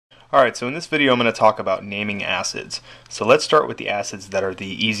Alright, so in this video I'm going to talk about naming acids. So let's start with the acids that are the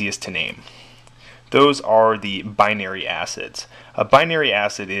easiest to name. Those are the binary acids. A binary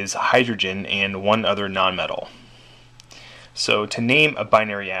acid is hydrogen and one other nonmetal. So to name a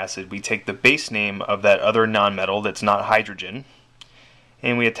binary acid, we take the base name of that other nonmetal that's not hydrogen,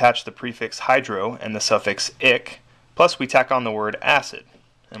 and we attach the prefix hydro and the suffix ic, plus we tack on the word acid,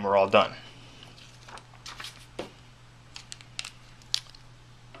 and we're all done.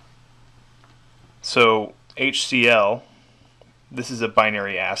 So HCl, this is a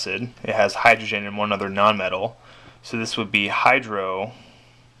binary acid. It has hydrogen and one other nonmetal. So this would be hydrochloric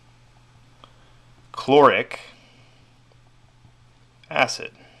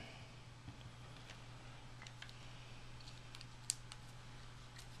acid.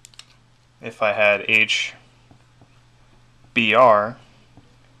 If I had HBr,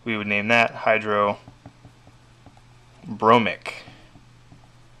 we would name that hydrobromic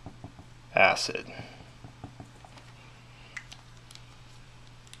acid.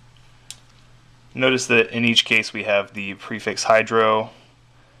 Notice that in each case we have the prefix hydro,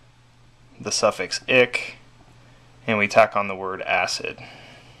 the suffix ic, and we tack on the word acid.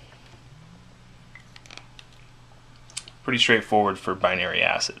 Pretty straightforward for binary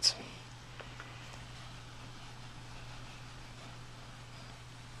acids.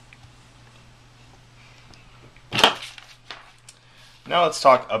 Now let's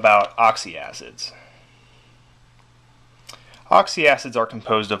talk about oxyacids. Oxyacids are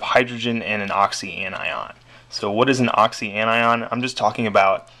composed of hydrogen and an oxyanion. So what is an oxyanion? I'm just talking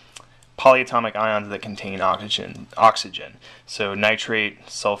about polyatomic ions that contain oxygen. So nitrate,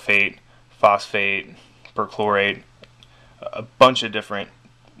 sulfate, phosphate, perchlorate, a bunch of different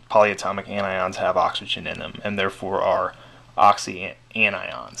polyatomic anions have oxygen in them and therefore are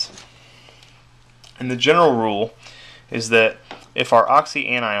oxyanions. And the general rule is that if our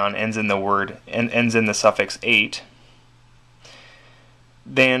oxyanion ends in the suffix ate,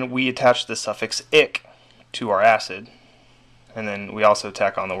 then we attach the suffix ic to our acid, and then we also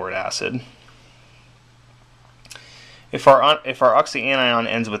tack on the word acid. If our oxyanion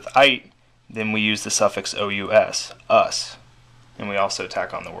ends with ite, then we use the suffix ous, us, and we also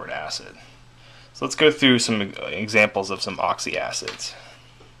tack on the word acid. So let's go through some examples of some oxyacids.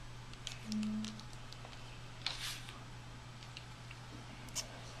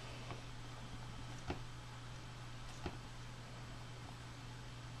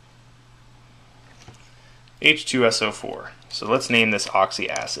 H2SO4. So let's name this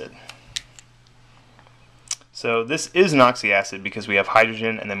oxyacid. So this is an oxyacid because we have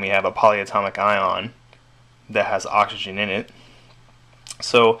hydrogen and then we have a polyatomic ion that has oxygen in it.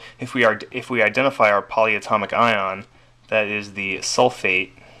 So if we identify our polyatomic ion, that is the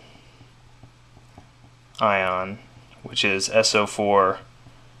sulfate ion, which is SO4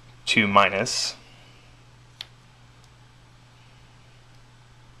 2-.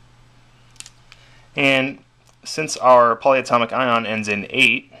 And since our polyatomic ion ends in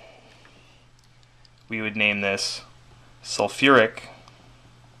ate, we would name this sulfuric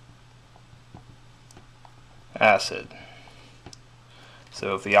acid.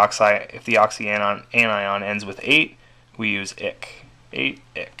 So if the oxyanion ends with ate, we use ic. Ate,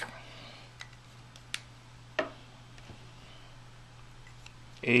 ic.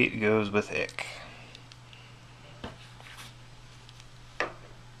 Ate goes with ic.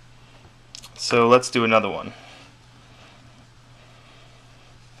 So let's do another one.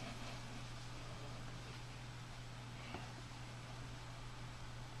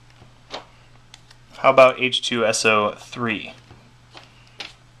 How about H2SO3?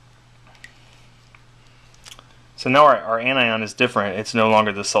 So now our anion is different. It's no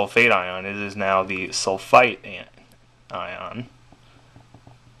longer the sulfate ion. It is now the sulfite ion,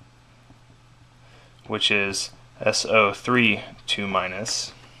 which is SO3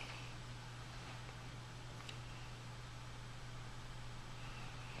 2-.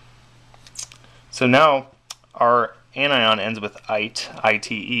 So now our anion ends with ite,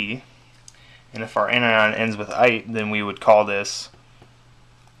 ite, and if our anion ends with ite, then we would call this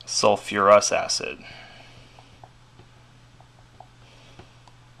sulfurous acid.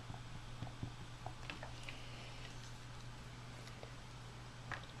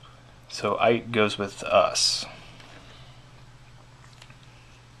 So ite goes with us.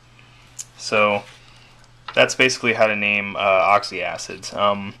 So that's basically how to name oxyacids.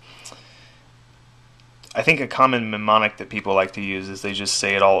 I think a common mnemonic that people like to use is they just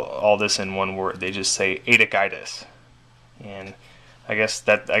say it all this in one word. They just say adicitis, and I guess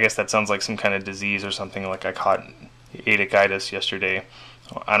that sounds like some kind of disease or something. Like I caught adicitis yesterday.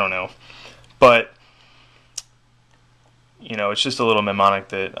 I don't know, but it's just a little mnemonic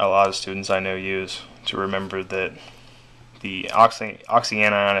that a lot of students I know use to remember that the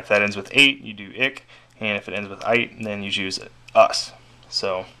oxyanion, if that ends with "ate," you do "ic," and if it ends with "ite," then you choose "us."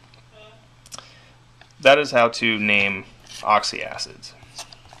 So that is how to name oxyacids.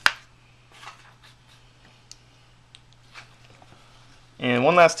 And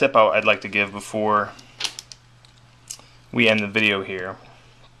one last tip I'd like to give before we end the video here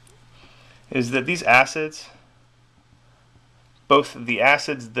is that these acids, both the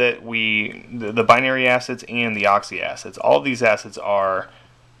acids that the binary acids and the oxyacids, all of these acids are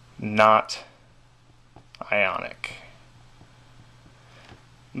not ionic.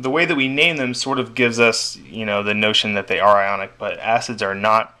 The way that we name them sort of gives us, the notion that they are ionic, but acids are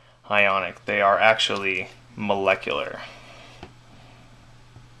not ionic. They are actually molecular.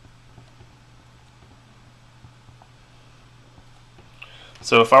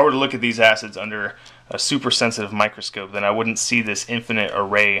 So if I were to look at these acids under a super sensitive microscope, then I wouldn't see this infinite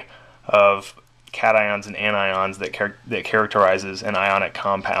array of cations and anions that characterizes an ionic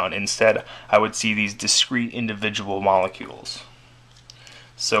compound. Instead, I would see these discrete individual molecules.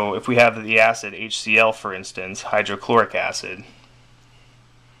 So if we have the acid HCl, for instance, hydrochloric acid,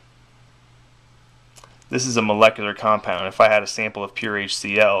 this is a molecular compound. If I had a sample of pure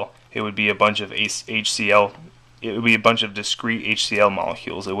HCl, it would be a bunch of HCl. It would be a bunch of discrete HCl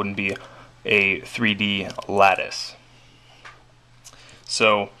molecules. It wouldn't be a 3D lattice.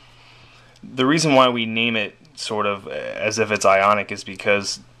 So the reason why we name it sort of as if it's ionic is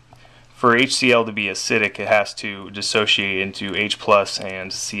because for HCl to be acidic, it has to dissociate into H plus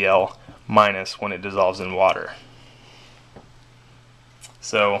and Cl minus when it dissolves in water.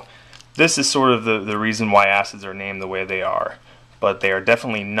 So this is sort of the reason why acids are named the way they are, but they are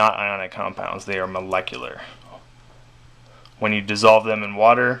definitely not ionic compounds. They are molecular. When you dissolve them in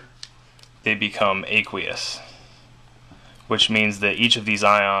water, they become aqueous, which means that each of these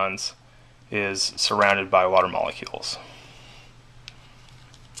ions is surrounded by water molecules.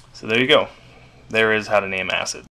 So there you go. There is how to name acids.